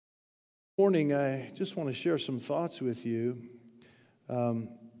Morning, I just want to share some thoughts with you. And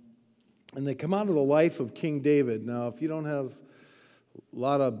they come out of the life of King David. Now, if you don't have a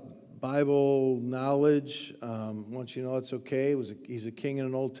lot of Bible knowledge, once you know it's okay. He's a king in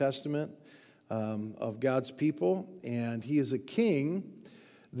an Old Testament of God's people. And he is a king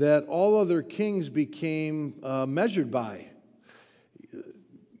that all other kings became measured by.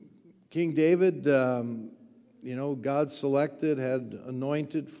 King David, God selected, had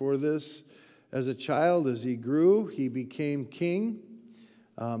anointed for this. As a child, as he grew, he became king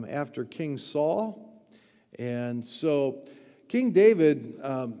after King Saul. And so King David,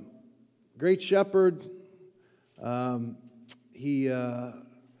 great shepherd, he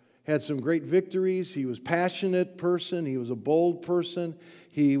had some great victories. He was a passionate person. He was a bold person.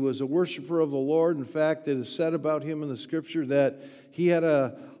 He was a worshiper of the Lord. In fact, it is said about him in the Scripture that he had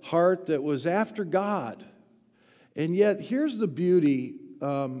a heart that was after God. And yet, here's the beauty,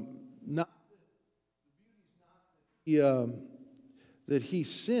 that he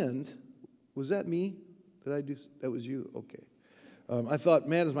sinned. Was that me? Did I do? That was you? Okay. I thought,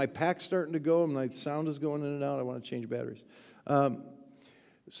 man, is my pack starting to go and my sound is going in and out? I want to change batteries.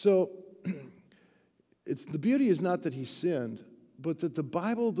 So, the beauty is not that he sinned, but that the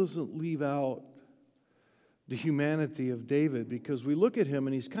Bible doesn't leave out the humanity of David, because we look at him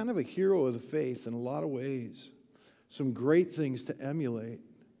and he's kind of a hero of the faith in a lot of ways. Some great things to emulate.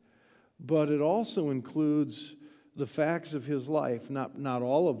 But it also includes the facts of his life, not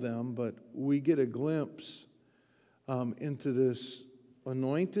all of them, but we get a glimpse into this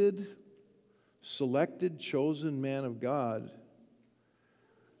anointed, selected, chosen man of God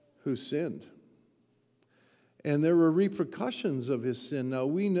who sinned. And there were repercussions of his sin. Now,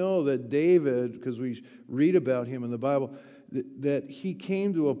 we know that David, because we read about him in the Bible, that he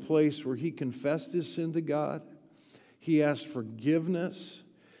came to a place where he confessed his sin to God. He asked forgiveness.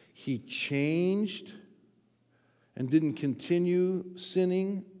 He changed and didn't continue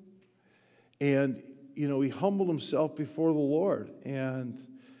sinning. And, he humbled himself before the Lord. And,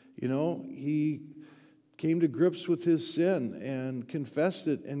 he came to grips with his sin and confessed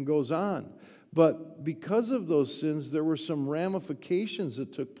it and goes on. But because of those sins, there were some ramifications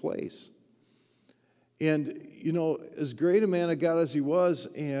that took place. And, as great a man of God as he was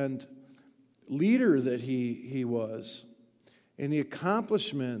and leader that he was, and the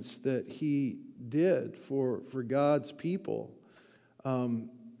accomplishments that he did for God's people,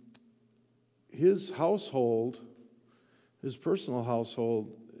 his household, his personal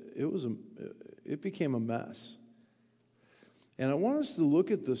household, it became a mess. And I want us to look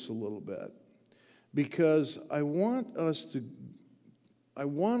at this a little bit, because I want to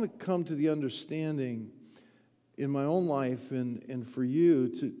come to the understanding in my own life and for you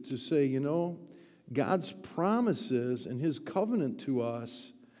to say, God's promises and his covenant to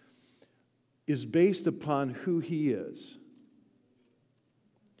us is based upon who he is,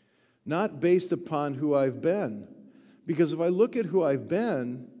 not based upon who I've been. Because if I look at who I've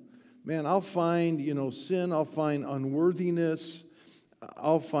been, man, I'll find, sin, I'll find unworthiness,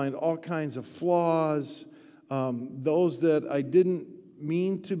 I'll find all kinds of flaws, those that I didn't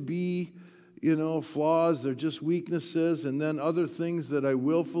mean to be, flaws, they're just weaknesses, and then other things that I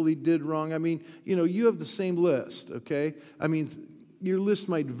willfully did wrong. I mean, you have the same list, okay? I mean, your list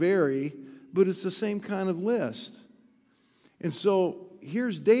might vary, but it's the same kind of list. And so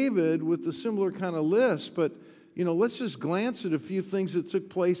here's David with a similar kind of list, but, let's just glance at a few things that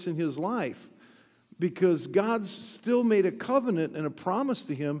took place in his life. Because God still made a covenant and a promise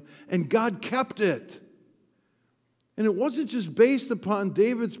to him, and God kept it. And it wasn't just based upon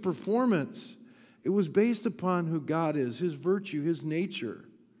David's performance. It was based upon who God is, his virtue, his nature.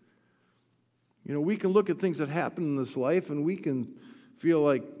 We can look at things that happen in this life, and we can feel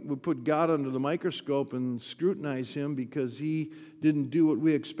like we put God under the microscope and scrutinize him because he didn't do what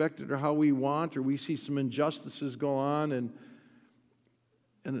we expected or how we want, or we see some injustices go on.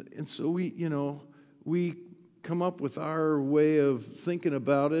 And so we come up with our way of thinking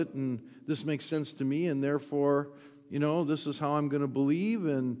about it, and this makes sense to me, and therefore, this is how I'm going to believe,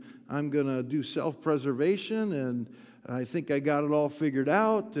 and I'm going to do self-preservation, and I think I got it all figured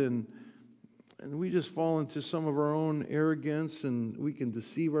out, and we just fall into some of our own arrogance, and we can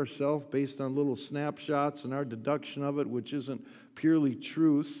deceive ourselves based on little snapshots and our deduction of it, which isn't purely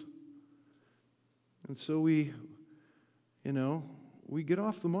truth. And so we get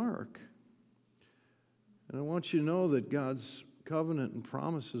off the mark. And I want you to know that God's covenant and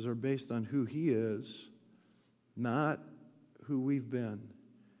promises are based on who he is, not who we've been.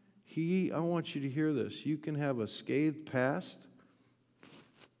 I want you to hear this. You can have a scathed past,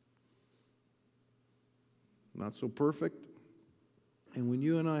 not so perfect, And when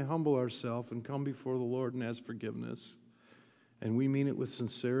you and I humble ourselves and come before the Lord and ask forgiveness, and we mean it with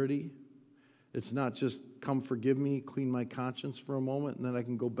sincerity, it's not just come forgive me, clean my conscience for a moment, and then I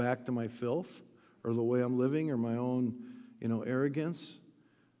can go back to my filth or the way I'm living or my own, arrogance.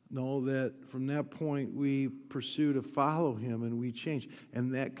 No, that from that point we pursue to follow him and we change.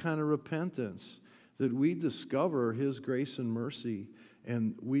 And that kind of repentance, that we discover his grace and mercy,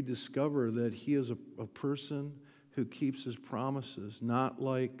 and we discover that he is a person who keeps his promises, not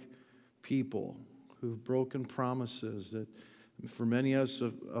like people who've broken promises. That for many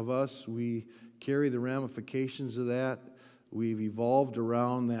of us, we carry the ramifications of that. We've evolved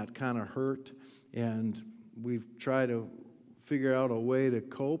around that kind of hurt, and we've tried to figure out a way to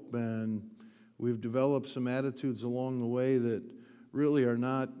cope, and we've developed some attitudes along the way that really are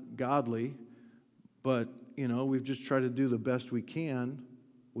not godly, but, we've just tried to do the best we can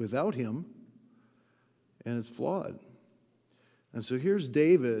without him, and it's flawed. And so here's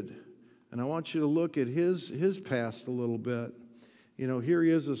David, and I want you to look at his past a little bit. Here he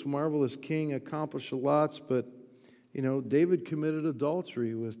is, this marvelous king, accomplished a lot, but, David committed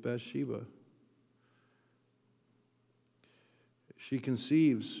adultery with Bathsheba. She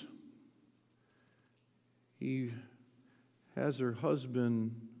conceives. He has her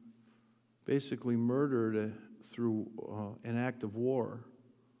husband basically murdered through an act of war.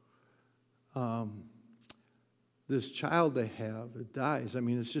 This child they have, it dies.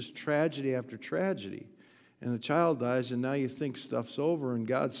 It's just tragedy after tragedy. And the child dies, and now you think stuff's over, and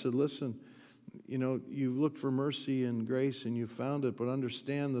God said, listen, you've looked for mercy and grace, and you found it, but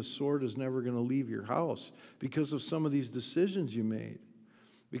understand the sword is never going to leave your house because of some of these decisions you made,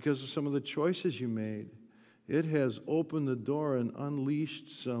 because of some of the choices you made. It has opened the door and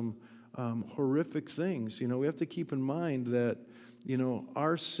unleashed some horrific things. We have to keep in mind that,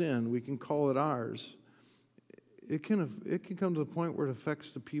 our sin, we can call it ours, it can come to the point where it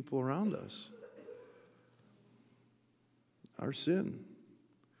affects the people around us. Our sin.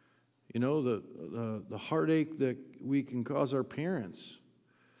 The heartache that we can cause our parents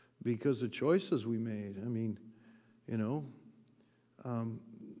because of choices we made.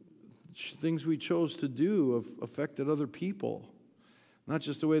 Things we chose to do have affected other people. Not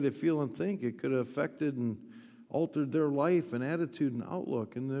just the way they feel and think. It could have affected and altered their life and attitude and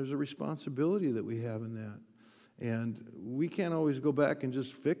outlook. And there's a responsibility that we have in that. And we can't always go back and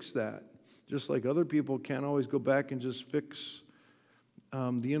just fix that. Just like other people can't always go back and just fix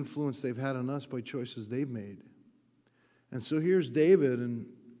the influence they've had on us by choices they've made. And so here's David, and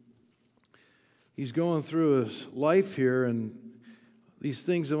he's going through his life here, and these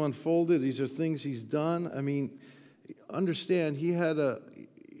things have unfolded. These are things he's done. Understand, he had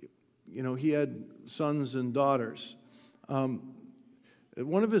sons and daughters.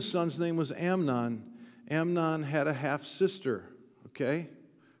 One of his sons' name was Amnon. Amnon had a half-sister, okay?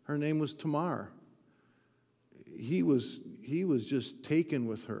 Her name was Tamar. He was just taken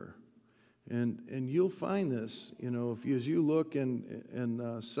with her. And you'll find this, as you look in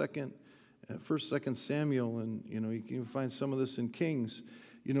 1st, 2nd Samuel, and, you can find some of this in Kings.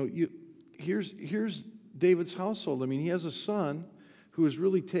 Here's David's household. He has a son who is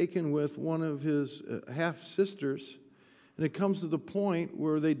really taken with one of his half-sisters. And it comes to the point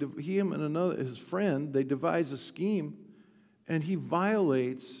where him and his friend, they devise a scheme, and he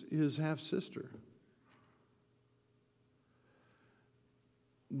violates his half-sister.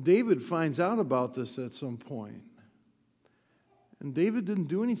 David finds out about this at some point, and David didn't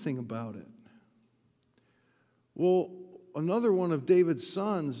do anything about it. Well, another one of David's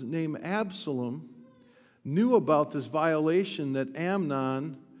sons, named Absalom, knew about this violation that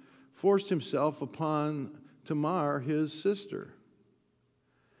Amnon forced himself upon Tamar, his sister.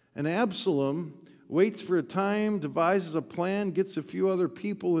 And Absalom waits for a time, devises a plan, gets a few other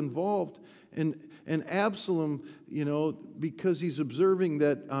people involved, and Absalom, because he's observing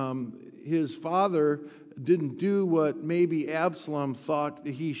that his father didn't do what maybe Absalom thought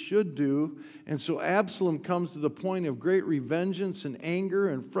he should do, and so Absalom comes to the point of great revengeance and anger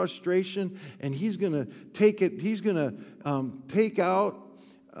and frustration, and he's going to take out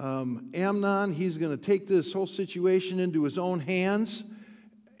Amnon. He's going to take this whole situation into his own hands,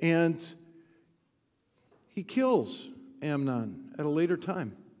 and he kills Amnon at a later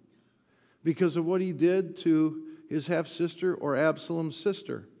time because of what he did to his half-sister, or Absalom's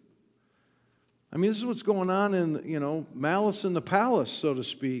sister. This is what's going on in, Malice in the palace, so to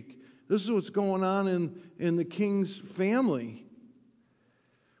speak. This is what's going on in the king's family.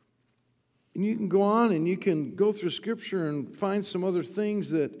 And you can go on and you can go through Scripture and find some other things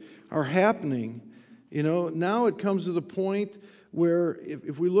that are happening. Now it comes to the point where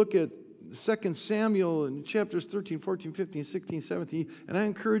if we look at 2 Samuel in chapters 13, 14, 15, 16, 17. And I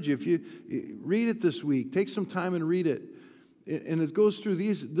encourage you, if you read it this week, take some time and read it. And it goes through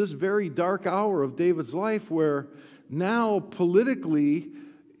this very dark hour of David's life where now politically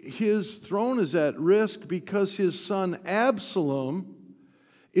his throne is at risk because his son Absalom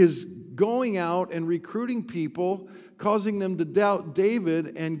is going out and recruiting people, causing them to doubt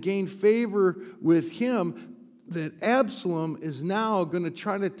David and gain favor with him, that Absalom is now going to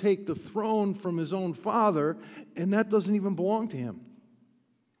try to take the throne from his own father, and that doesn't even belong to him.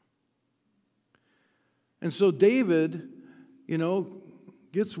 And so David,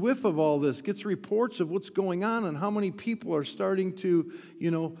 gets whiff of all this, gets reports of what's going on and how many people are starting to,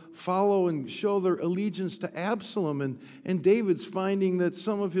 follow and show their allegiance to Absalom. And David's finding that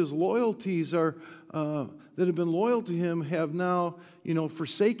some of his loyalties are that have been loyal to him have now,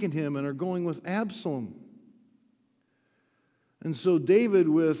 forsaken him and are going with Absalom. And so David,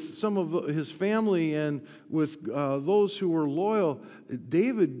 with some of his family and with those who were loyal,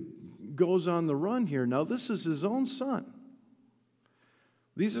 David goes on the run here. Now, this is his own son.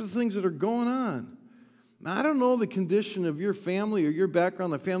 These are the things that are going on. Now, I don't know the condition of your family or your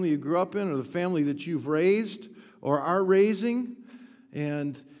background, the family you grew up in or the family that you've raised or are raising.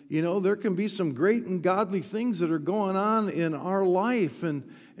 And, there can be some great and godly things that are going on in our life and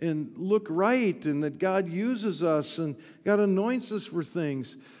look right, and that God uses us and God anoints us for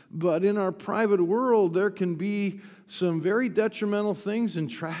things. But in our private world, there can be some very detrimental things and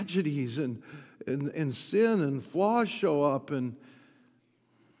tragedies and sin and flaws show up. And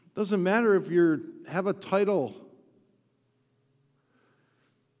it doesn't matter if you have a title.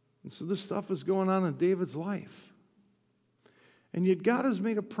 And so this stuff is going on in David's life. And yet God has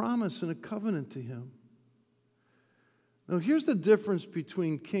made a promise and a covenant to him. Now here's the difference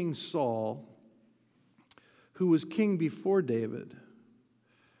between King Saul, who was king before David,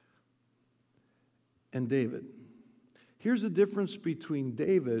 and David. Here's the difference between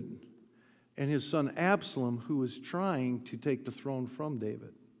David and his son Absalom, who was trying to take the throne from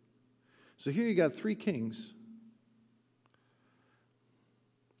David. So here you got three kings.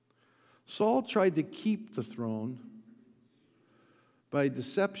 Saul tried to keep the throne by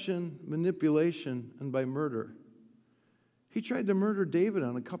deception, manipulation, and by murder. He tried to murder David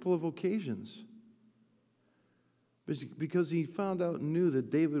on a couple of occasions because he found out and knew that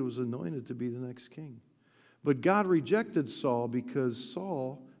David was anointed to be the next king. But God rejected Saul because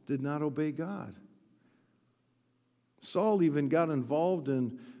Saul did not obey God. Saul even got involved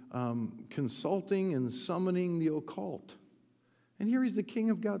in consulting and summoning the occult. And here he's the king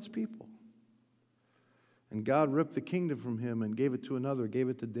of God's people. And God ripped the kingdom from him and gave it to another, gave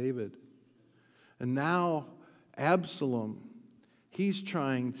it to David. And now Absalom, he's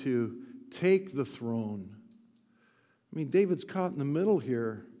trying to take the throne. I mean, David's caught in the middle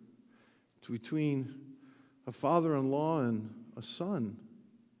here between a father-in-law and a son.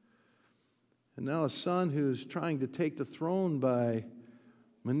 And now a son who's trying to take the throne by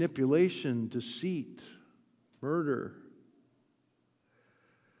manipulation, deceit, murder.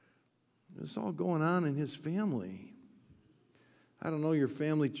 It's all going on in his family. I don't know your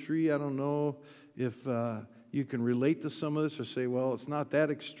family tree. I don't know if you can relate to some of this or say, well, it's not that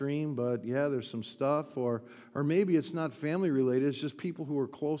extreme, but yeah, there's some stuff. Or maybe it's not family related. It's just people who are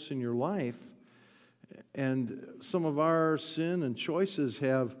close in your life. And some of our sin and choices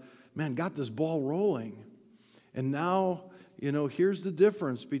have, got this ball rolling. And now, here's the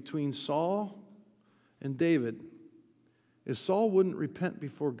difference between Saul and David. Is Saul wouldn't repent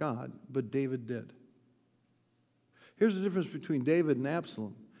before God, but David did. Here's the difference between David and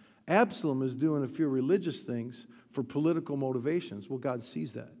Absalom. Absalom is doing a few religious things for political motivations. Well, God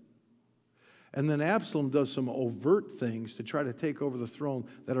sees that. And then Absalom does some overt things to try to take over the throne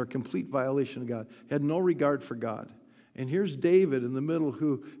that are a complete violation of God. He had no regard for God. And here's David in the middle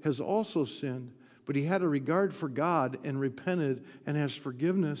who has also sinned, but he had a regard for God and repented and has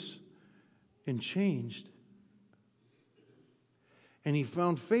forgiveness and changed. And he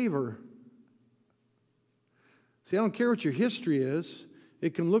found favor. See, I don't care what your history is.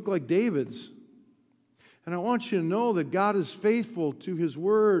 It can look like David's. And I want you to know that God is faithful to his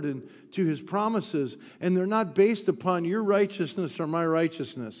word and to his promises. And they're not based upon your righteousness or my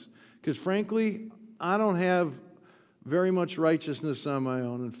righteousness. Because frankly, I don't have very much righteousness on my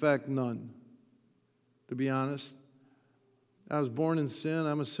own. In fact, none. To be honest. I was born in sin.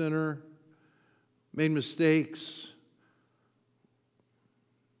 I'm a sinner. Made mistakes.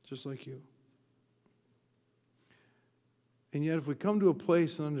 Just like you. And yet if we come to a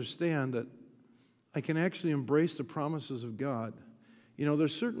place and understand that I can actually embrace the promises of God.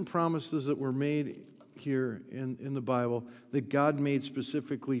 There's certain promises that were made here in the Bible that God made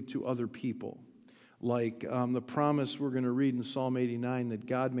specifically to other people. Like the promise we're going to read in Psalm 89 that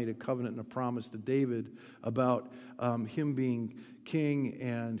God made a covenant and a promise to David about him being king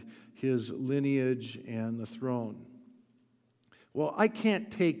and his lineage and the throne. Well, I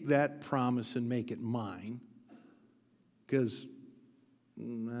can't take that promise and make it mine because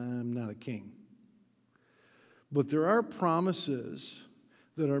I'm not a king. But there are promises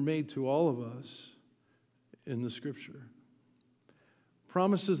that are made to all of us in the Scripture.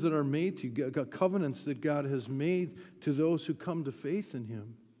 Promises that are made to you, covenants that God has made to those who come to faith in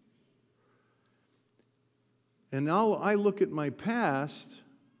Him. And now I look at my past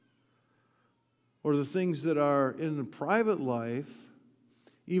or the things that are in the private life,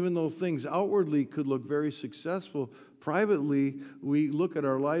 even though things outwardly could look very successful, privately we look at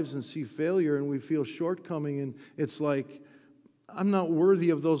our lives and see failure and we feel shortcoming, and it's like, I'm not worthy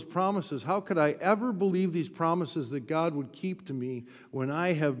of those promises. How could I ever believe these promises that God would keep to me when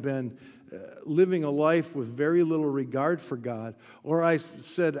I have been living a life with very little regard for God? Or I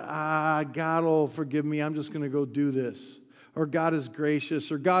said, God will forgive me, I'm just going to go do this. Or God is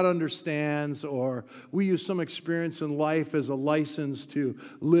gracious, or God understands, or we use some experience in life as a license to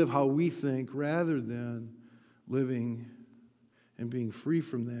live how we think rather than living and being free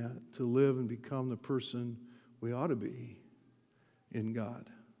from that to live and become the person we ought to be in God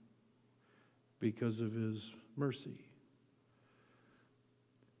because of His mercy.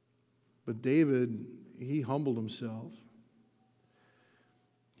 But David, he humbled himself.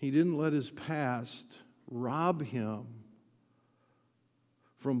 He didn't let his past rob him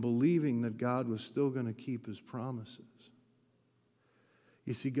from believing that God was still going to keep His promises.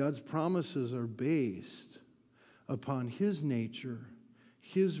 You see, God's promises are based upon His nature,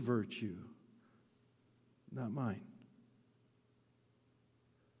 His virtue, not mine.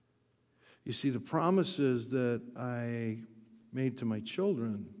 You see, the promises that I made to my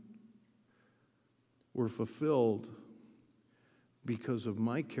children were fulfilled because of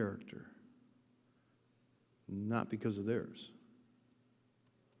my character, not because of theirs.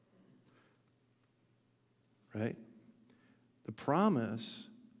 Right? The promise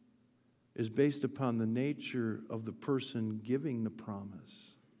is based upon the nature of the person giving the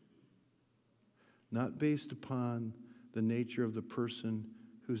promise, not based upon the nature of the person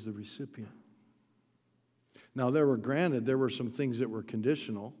who's the recipient. Now, there were some things that were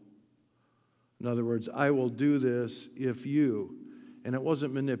conditional. In other words, I will do this if you. And it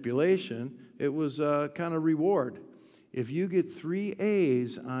wasn't manipulation. It was a kind of reward. If you get 3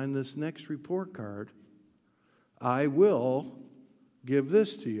 A's on this next report card, I will give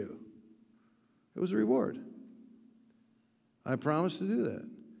this to you. It was a reward. I promised to do that.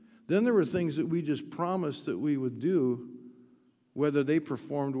 Then there were things that we just promised that we would do, whether they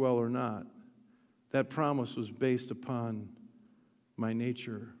performed well or not. That promise was based upon my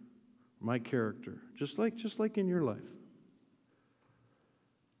nature, my character, just like in your life.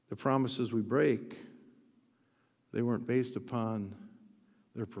 The promises we break, they weren't based upon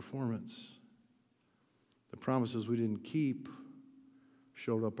their performance. The promises we didn't keep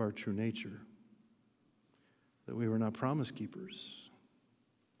showed up our true nature, that we were not promise keepers.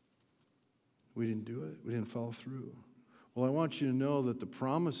 We didn't do it. We didn't follow through. Well, I want you to know that the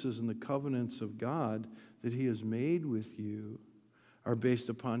promises and the covenants of God that He has made with you are based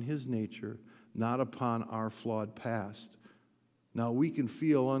upon His nature, not upon our flawed past. Now, we can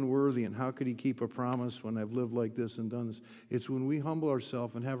feel unworthy, and how could He keep a promise when I've lived like this and done this? It's when we humble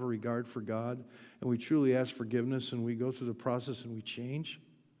ourselves and have a regard for God, and we truly ask forgiveness, and we go through the process and we change,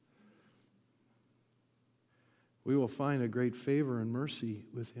 we will find a great favor and mercy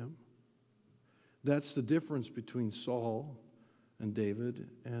with Him. That's the difference between Saul and David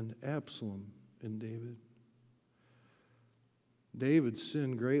and Absalom and David. David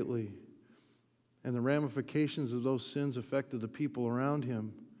sinned greatly, and the ramifications of those sins affected the people around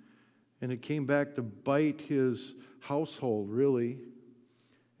him. And it came back to bite his household, really.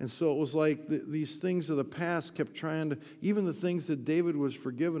 And so it was like these things of the past kept trying to, even the things that David was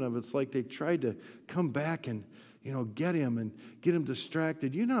forgiven of, it's like they tried to come back and, get him and get him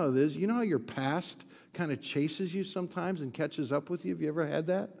distracted. You know how it is. You know how your past kind of chases you sometimes and catches up with you? Have you ever had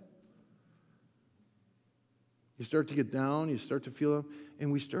that? You start to get down, you start to feel,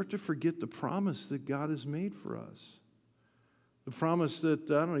 and we start to forget the promise that God has made for us. The promise that,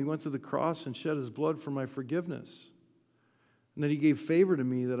 He went to the cross and shed His blood for my forgiveness. And that He gave favor to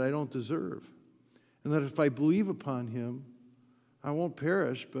me that I don't deserve. And that if I believe upon Him, I won't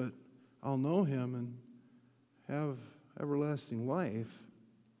perish, but I'll know Him and have everlasting life.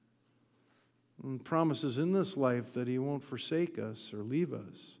 And promises in this life that He won't forsake us or leave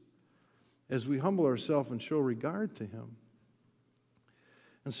us. as we humble ourselves and show regard to him.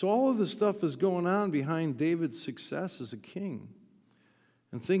 And so all of this stuff is going on behind David's success as a king.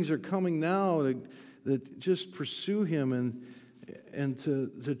 And things are coming now that just pursue him and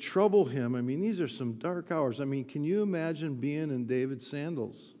to trouble him. I mean, these are some dark hours. I mean, can you imagine being in David's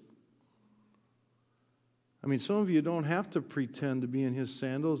sandals? I mean, some of you don't have to pretend to be in his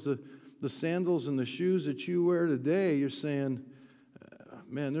sandals. The sandals and the shoes that you wear today, you're saying,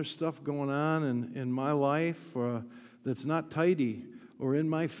 man, there's stuff going on in my life that's not tidy, or in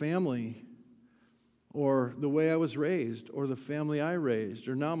my family, or the way I was raised, or the family I raised,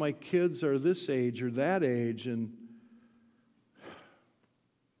 or now my kids are this age or that age. And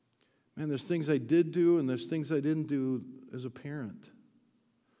man, there's things I did do and there's things I didn't do as a parent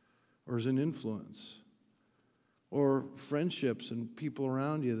or as an influence, or friendships and people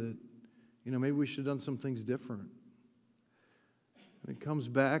around you that, maybe we should have done some things different. And it comes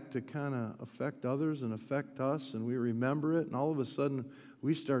back to kind of affect others and affect us, and we remember it, and all of a sudden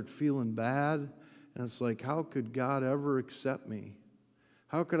we start feeling bad, and it's like, how could God ever accept me?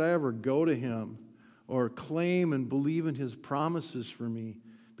 How could I ever go to him or claim and believe in his promises for me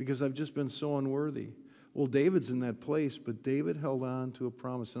because I've just been so unworthy? Well, David's in that place, but David held on to a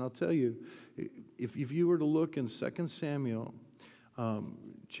promise. And I'll tell you, if you were to look in 2 Samuel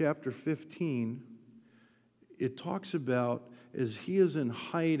chapter 15, it talks about as he is in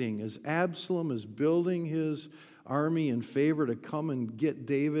hiding, as Absalom is building his army in favor to come and get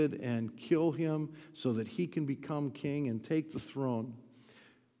David and kill him so that he can become king and take the throne.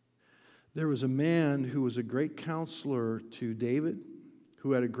 There was a man who was a great counselor to David,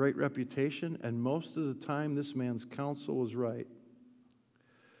 who had a great reputation, and most of the time this man's counsel was right.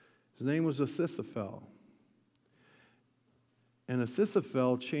 His name was Ahithophel. And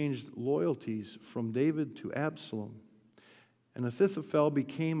Ahithophel changed loyalties from David to Absalom. And Ahithophel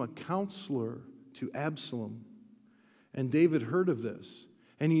became a counselor to Absalom. And David heard of this.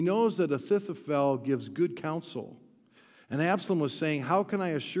 And he knows that Ahithophel gives good counsel. And Absalom was saying, how can I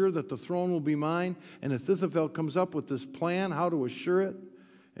assure that the throne will be mine? And Ahithophel comes up with this plan, how to assure it.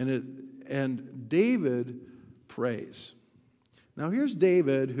 And David prays. Now here's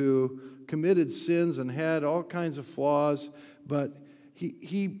David, who committed sins and had all kinds of flaws, but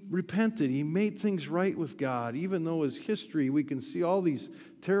he repented. He made things right with God. Even though his history, we can see all these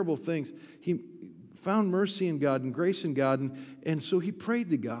terrible things, he found mercy in God and grace in God, and so he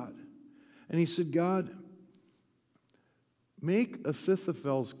prayed to God. And he said, God, make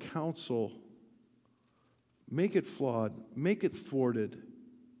Ahithophel's counsel, make it flawed, make it thwarted.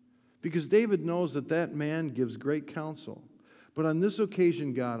 Because David knows that that man gives great counsel. But on this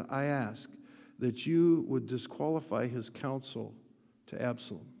occasion, God, I ask that you would disqualify his counsel to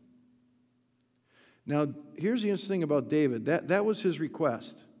Absalom. Now, here's the interesting thing about David. That was his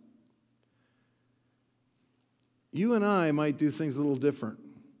request. You and I might do things a little different.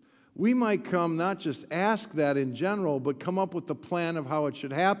 We might come, not just ask that in general, but come up with the plan of how it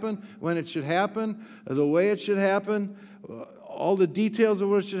should happen, when it should happen, the way it should happen, all the details of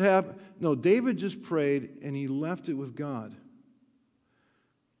what should happen. No, David just prayed and he left it with God.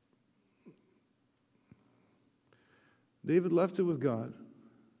 David left it with God.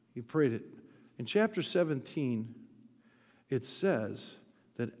 He prayed it. In chapter 17, it says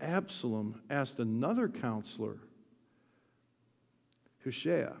that Absalom asked another counselor,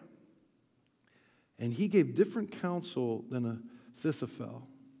 Hushai, and he gave different counsel than Ahithophel.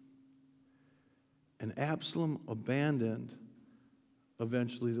 And Absalom abandoned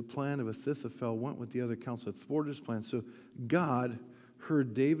eventually the plan of Ahithophel, went with the other counsel, thwarted his plan. So God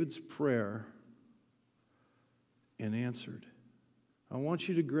heard David's prayer and answered. I want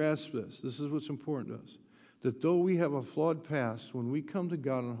you to grasp this. This is what's important to us. That though we have a flawed past, when we come to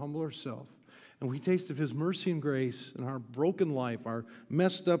God and humble ourselves, and we taste of his mercy and grace in our broken life, our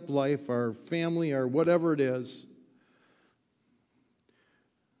messed up life, our family, our whatever it is,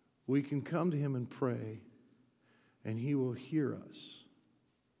 we can come to him and pray, and he will hear us.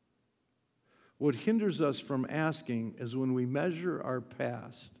 What hinders us from asking is when we measure our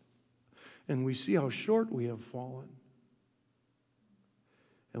past and we see how short we have fallen,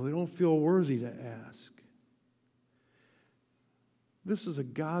 and we don't feel worthy to ask. This is a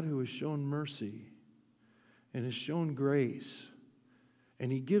God who has shown mercy and has shown grace,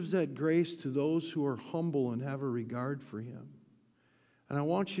 and he gives that grace to those who are humble and have a regard for him. And I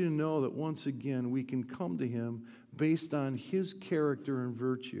want you to know that once again we can come to him based on his character and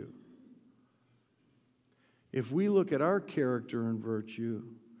virtue. If we look at our character and virtue,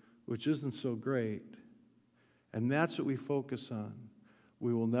 which isn't so great, and that's what we focus on,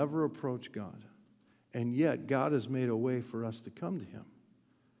 we will never approach God. And yet, God has made a way for us to come to him.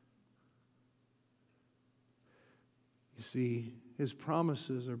 You see, his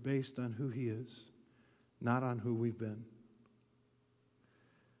promises are based on who he is, not on who we've been.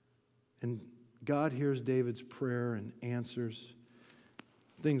 And God hears David's prayer and answers.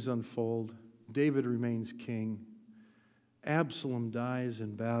 Things unfold. David remains king. Absalom dies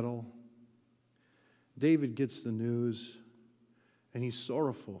in battle. David gets the news, and he's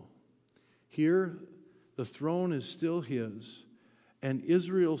sorrowful. Here, the throne is still his, and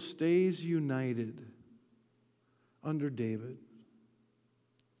Israel stays united under David.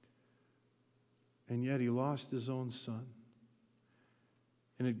 And yet he lost his own son,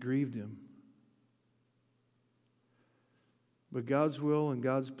 and it grieved him. But God's will and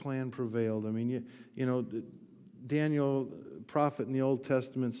God's plan prevailed. I mean, you know, Daniel, prophet in the Old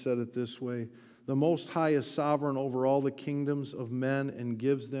Testament, said it this way: the Most High is sovereign over all the kingdoms of men and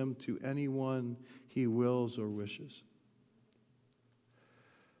gives them to anyone he wills or wishes.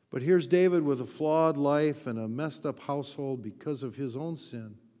 But here's David with a flawed life and a messed up household because of his own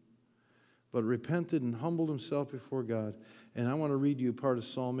sin, but repented and humbled himself before God. And I want to read you part of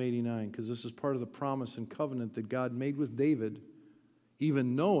Psalm 89, because this is part of the promise and covenant that God made with David,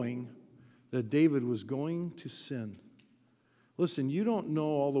 even knowing that David was going to sin. Listen, you don't know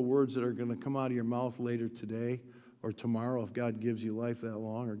all the words that are going to come out of your mouth later today or tomorrow if God gives you life that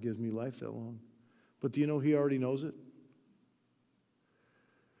long or gives me life that long. But do you know he already knows it?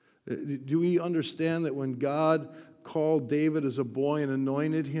 Do we understand that when God called David as a boy and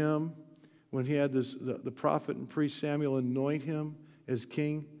anointed him, when he had the prophet and priest Samuel anoint him as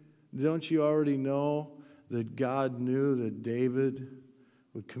king, don't you already know that God knew that David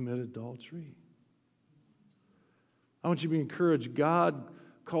would commit adultery? I want you to be encouraged. God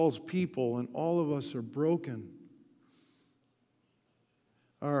calls people, and all of us are broken.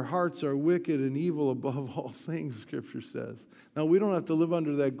 Our hearts are wicked and evil above all things, Scripture says. Now, we don't have to live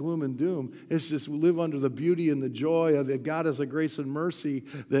under that gloom and doom. It's just we live under the beauty and the joy of that God has a grace and mercy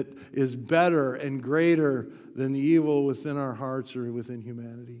that is better and greater than the evil within our hearts or within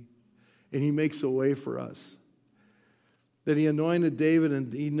humanity. And he makes a way for us. That he anointed David,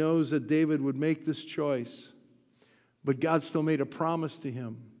 and he knows that David would make this choice. But God still made a promise to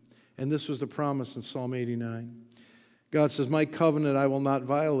him. And this was the promise in Psalm 89. God says, my covenant I will not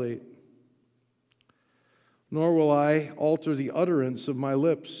violate, nor will I alter the utterance of my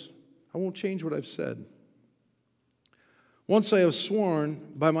lips. I won't change what I've said. Once I have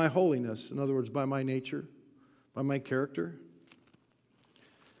sworn by my holiness, in other words, by my nature, by my character,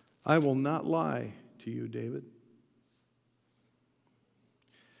 I will not lie to you, David.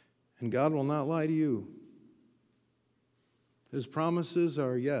 And God will not lie to you. His promises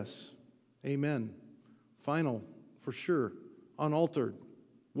are yes, amen, final, for sure, unaltered,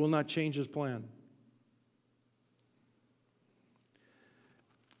 will not change his plan.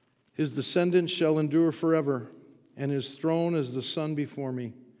 His descendants shall endure forever, and his throne is the sun before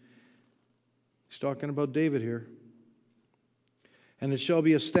me. He's talking about David here. And it shall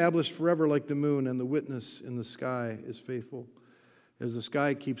be established forever like the moon, and the witness in the sky is faithful. As the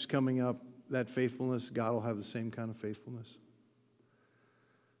sky keeps coming up, that faithfulness, God will have the same kind of faithfulness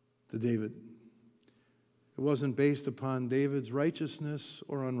to David. It wasn't based upon David's righteousness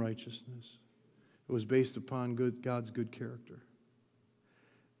or unrighteousness. It was based upon God's good character.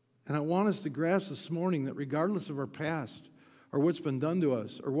 And I want us to grasp this morning that regardless of our past or what's been done to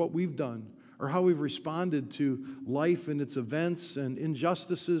us or what we've done or how we've responded to life and its events and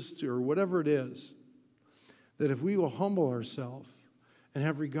injustices or whatever it is, that if we will humble ourselves and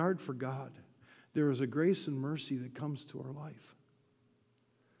have regard for God, there is a grace and mercy that comes to our life.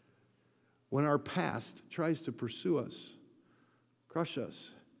 When our past tries to pursue us, crush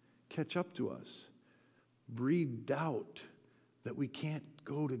us, catch up to us, breed doubt that we can't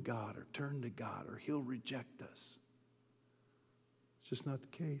go to God or turn to God or he'll reject us. It's just not the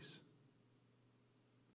case.